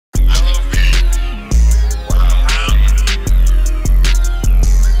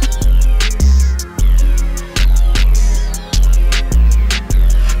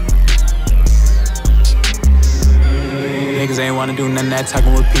none of that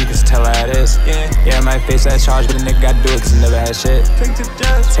talking with P, cause tell her how it is. Yeah, I might face that charge, but a nigga gotta do it cause he never had shit.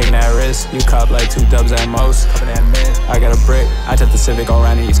 Taking that risk, you cop like 2 dubs at most. I got a brick, I took the Civic all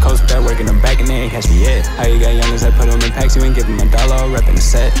around the East Coast, but that work in the back and they ain't catch me yet. How you got youngers that put them in packs, you ain't give them $1, reppin' the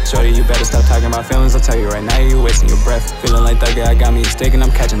set. Shorty, you better stop talking about feelings, I'll tell you right now, you wasting your breath. Feeling like Thugger, I got me a stick and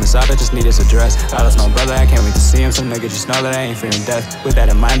I'm catching this up, I just need his address. I lost my brother, I can't wait to see him, some nigga just know that I ain't fearing death. With that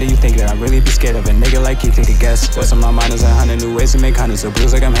in mind, do you think that I'd really be scared of a nigga like you? Take a guess. What's on my mind is 100 new ways to make hundreds of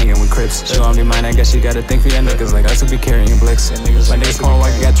blues, like I'm hanging with Crips. She won't be mine, I guess you gotta think for your niggas like us who be carrying blicks. My niggas calling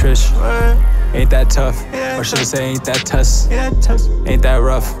like you got Trish. Ain't that tough, or should I say ain't that tuss? Ain't that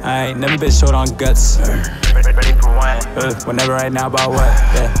rough, I ain't never been short on guts. Ready for what? Whenever right now about what?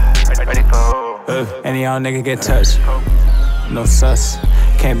 Ready for who? Any y'all nigga get touched. No sus.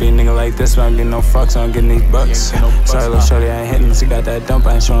 Can't be a nigga like this, but I don't get no fucks, I don't get these bucks. Sorry, little shorty, I ain't hitting unless you got that dump,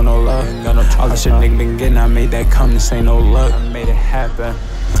 I ain't showing no love. All the shit nigga been getting, I made that come, this ain't no luck. I made it happen.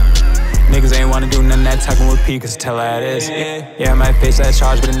 Niggas ain't wanna do none of that talking with P, cause tell her how it is. Yeah, I might face that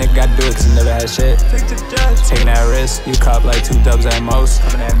charge, but a nigga gotta do it cause he never had shit. Taking that risk, you cop like 2 dubs at most.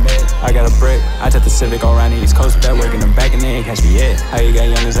 I got a brick, I took the Civic all around the East Coast, but that work in the back and they ain't catch me yet. How you got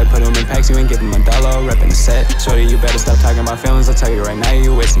youngers that put them in packs, you ain't give them $1, reppin' the set. Shorty, you better stop talking about feelings, I'll tell you right now,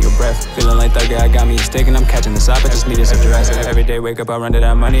 you wasting your breath. Feeling like Thugger, I got me a stick and I'm catching this up, I just need his address. Every day wake up, I run to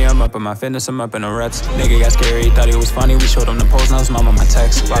that money, I'm up in my fitness, I'm up in the reps. Nigga got scary, he thought he was funny, we showed him the post, now his mom on my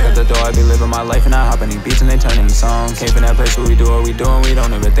text. Walk out the door, I be living my life and I hop in these beats and they turn into songs. Came from that place where we do what we do and we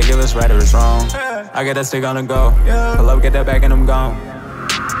don't even think if it's right or it's wrong. I got that stick on the go, pull up, get that back and I'm gone.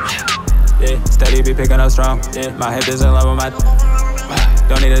 Yeah, steady be picking up strong. Yeah, my hip is in love with my.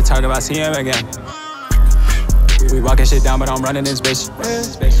 Don't need to talk about CM again. We walking shit down, but I'm running this bitch.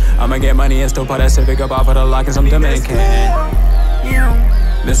 I'ma get money and still pull that Civic up off of the lock cause I'm Dominican.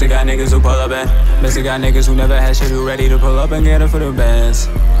 Mr. got niggas who pull up and Mr. got niggas who never had shit who ready to pull up and get it for the bands.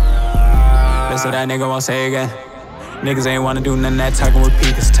 Listen, that nigga won't say again. Niggas ain't wanna do none of that talking with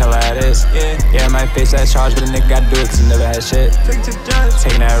P, cause tell her how it is. Yeah, I might face that charge, but a nigga gotta do it cause he never had shit.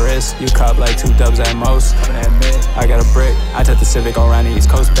 Taking that risk, you cop like 2 dubs at most. I got a brick, I took the Civic all around the East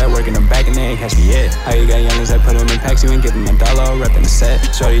Coast, but that work in the back and they ain't catch me yet. How you got youngers that put them in packs, you ain't give them $1, reppin' the set.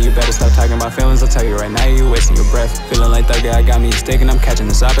 Shorty, you better stop talking about feelings, I'll tell you right now, you wasting your breath. Feeling like Thugger, I got me a stick and I'm catching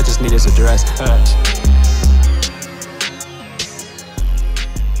this up, I just need his address.